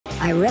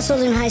I wrestled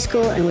in high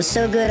school and was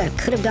so good I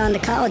could have gone to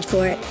college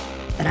for it,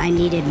 but I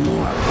needed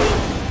more.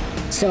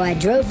 So I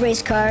drove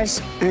race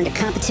cars, earned a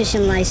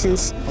competition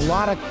license. A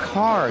lot of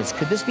cars.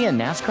 Could this be a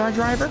NASCAR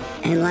driver?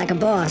 And like a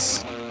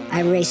boss,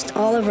 I raced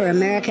all over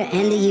America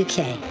and the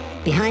UK.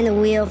 Behind the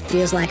wheel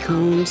feels like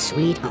home,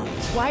 sweet home.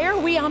 Why are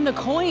we on the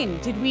coin?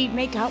 Did we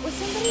make out with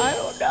somebody? I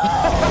don't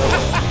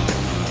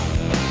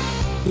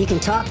know. You can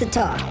talk the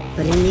talk,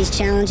 but in these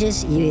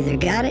challenges, you either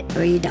got it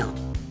or you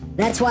don't.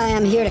 That's why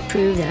I'm here to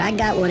prove that I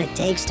got what it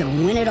takes to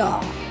win it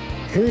all.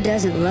 Who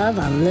doesn't love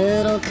a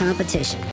little competition?